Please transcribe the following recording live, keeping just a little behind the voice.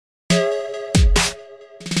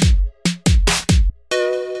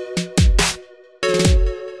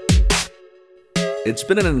It's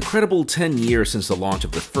been an incredible 10 years since the launch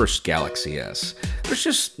of the first Galaxy S. There's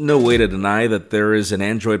just no way to deny that there is an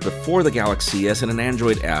Android before the Galaxy S and an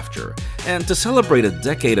Android after. And to celebrate a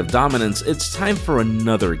decade of dominance, it's time for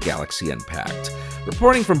another Galaxy Unpacked.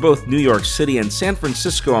 Reporting from both New York City and San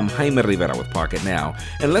Francisco, I'm Jaime Rivera with Pocketnow,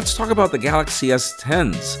 and let's talk about the Galaxy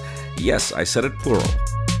S10s. Yes, I said it plural.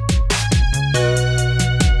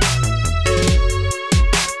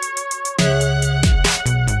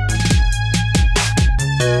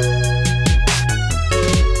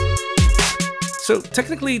 So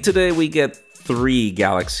technically today we get 3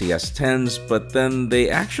 Galaxy S10s, but then they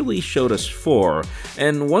actually showed us 4,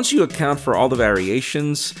 and once you account for all the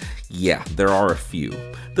variations, yeah, there are a few.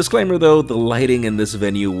 Disclaimer though, the lighting in this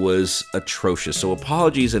venue was atrocious, so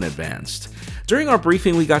apologies in advance. During our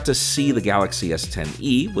briefing, we got to see the Galaxy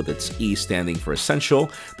S10e, with its E standing for Essential,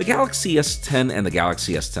 the Galaxy S10 and the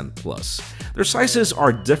Galaxy S10 Plus. Their sizes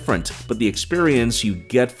are different, but the experience you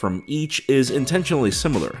get from each is intentionally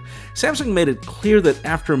similar. Samsung made it clear that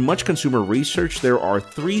after much consumer research, there are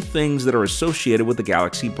 3 things that are associated with the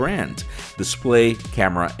Galaxy brand: display,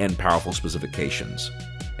 camera, and powerful specifications.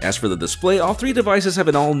 As for the display, all 3 devices have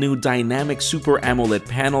an all-new dynamic Super AMOLED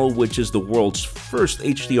panel, which is the world's first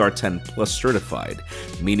HDR10 Plus certified,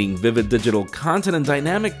 meaning vivid digital content and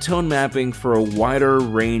dynamic tone mapping for a wider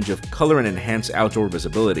range of color and enhanced outdoor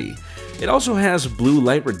visibility. It also has blue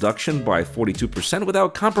light reduction by 42%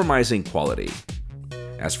 without compromising quality.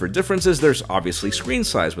 As for differences, there's obviously screen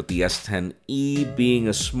size, with the S10e being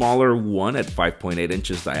a smaller one at 5.8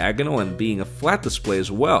 inches diagonal and being a flat display as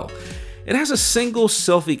well. It has a single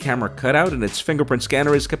selfie camera cutout, and its fingerprint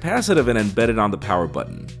scanner is capacitive and embedded on the power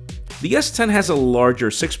button. The S10 has a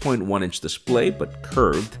larger 6.1-inch display, but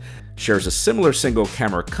curved, shares a similar single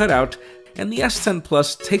camera cutout, and the S10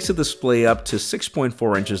 Plus takes the display up to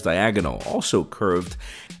 6.4 inches diagonal, also curved,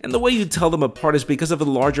 and the way you tell them apart is because of the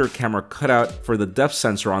larger camera cutout for the depth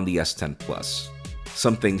sensor on the S10 Plus.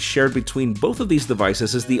 Something shared between both of these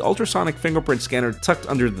devices is the ultrasonic fingerprint scanner tucked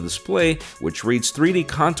under the display, which reads 3D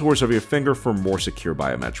contours of your finger for more secure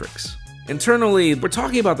biometrics. Internally, we're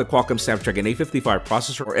talking about the Qualcomm Snapdragon 855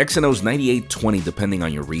 processor or Exynos 9820 depending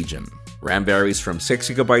on your region. RAM varies from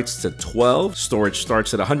 6GB to 12, storage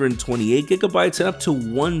starts at 128GB and up to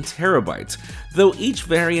 1TB, though each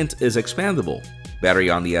variant is expandable.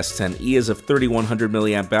 Battery on the S10e is of 3100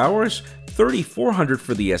 mAh, 3400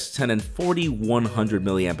 for the S10 and 4100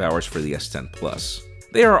 mAh for the S10 Plus.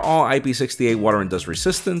 They are all IP68 water and dust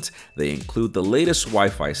resistant. They include the latest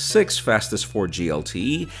Wi-Fi 6, fastest 4G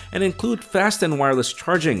LTE, and include fast and wireless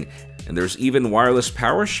charging. And there's even wireless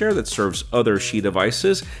power share that serves other Qi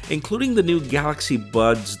devices, including the new Galaxy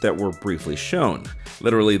Buds that were briefly shown.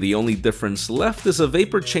 Literally the only difference left is a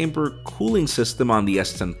vapor chamber cooling system on the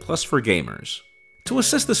S10 Plus for gamers. To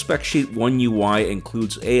assist the spec sheet, One UI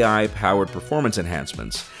includes AI-powered performance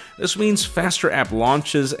enhancements. This means faster app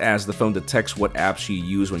launches as the phone detects what apps you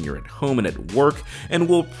use when you're at home and at work, and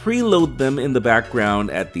will preload them in the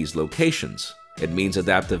background at these locations. It means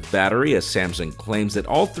adaptive battery, as Samsung claims that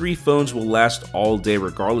all 3 phones will last all day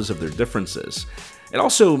regardless of their differences. It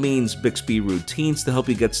also means Bixby routines to help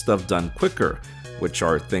you get stuff done quicker, which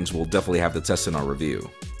are things we'll definitely have to test in our review.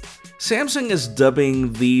 Samsung is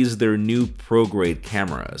dubbing these their new pro-grade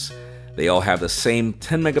cameras. They all have the same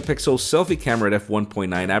 10-megapixel selfie camera at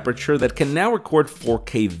f1.9 aperture that can now record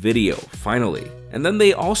 4K video, finally. And then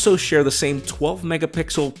they also share the same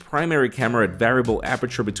 12-megapixel primary camera at variable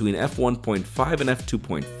aperture between f1.5 and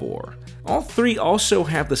f2.4. All 3 also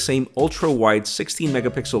have the same ultra-wide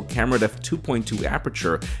 16-megapixel camera at f2.2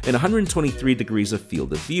 aperture and 123 degrees of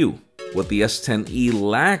field of view. What the S10e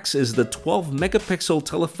lacks is the 12-megapixel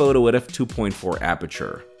telephoto at f2.4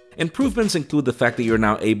 aperture. Improvements include the fact that you're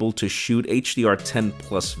now able to shoot HDR10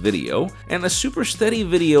 Plus video, and a super steady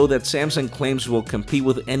video that Samsung claims will compete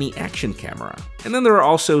with any action camera. And then there are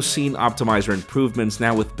also scene optimizer improvements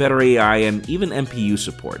now with better AI and even MPU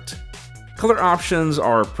support. Color options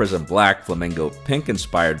are Prism Black, Flamingo Pink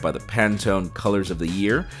inspired by the Pantone colors of the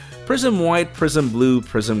year, Prism White, Prism Blue,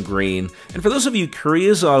 Prism Green, and for those of you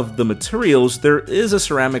curious of the materials, there is a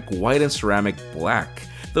ceramic white and ceramic black,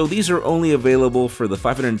 though these are only available for the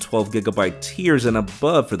 512GB tiers and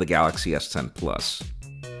above for the Galaxy S10 Plus.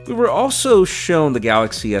 We were also shown the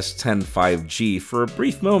Galaxy S10 5G for a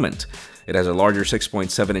brief moment. It has a larger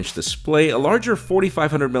 6.7-inch display, a larger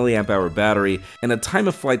 4500 mAh battery, and a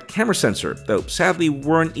time-of-flight camera sensor, though sadly we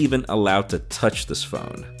weren't even allowed to touch this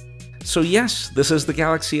phone. So yes, this is the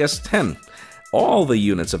Galaxy S10. All the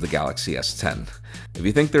units of the Galaxy S10. If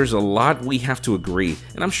you think there's a lot, we have to agree,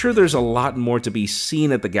 and I'm sure there's a lot more to be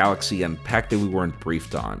seen at the Galaxy Unpacked that we weren't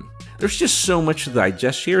briefed on. There's just so much to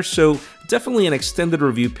digest here, so definitely an extended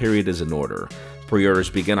review period is in order. Pre-orders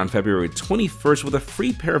begin on February 21st with a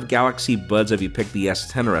free pair of Galaxy Buds if you pick the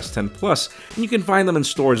S10 or S10 Plus, and you can find them in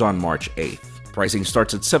stores on March 8th. Pricing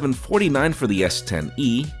starts at $749 for the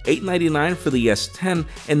S10e, $899 for the S10,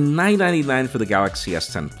 and $999 for the Galaxy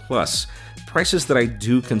S10 Plus. Prices that I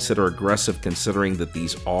do consider aggressive considering that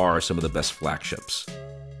these are some of the best flagships.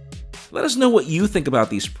 Let us know what you think about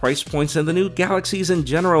these price points and the new Galaxies in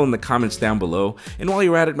general in the comments down below. And while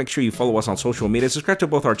you're at it, make sure you follow us on social media. Subscribe to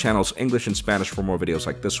both our channels, English and Spanish, for more videos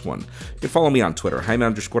like this one. You can follow me on Twitter,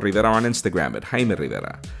 Jaime_Rivera, on Instagram at Jaime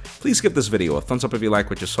Rivera. Please give this video a thumbs up if you like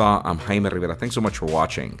what you saw. I'm Jaime Rivera. Thanks so much for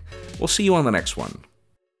watching. We'll see you on the next one.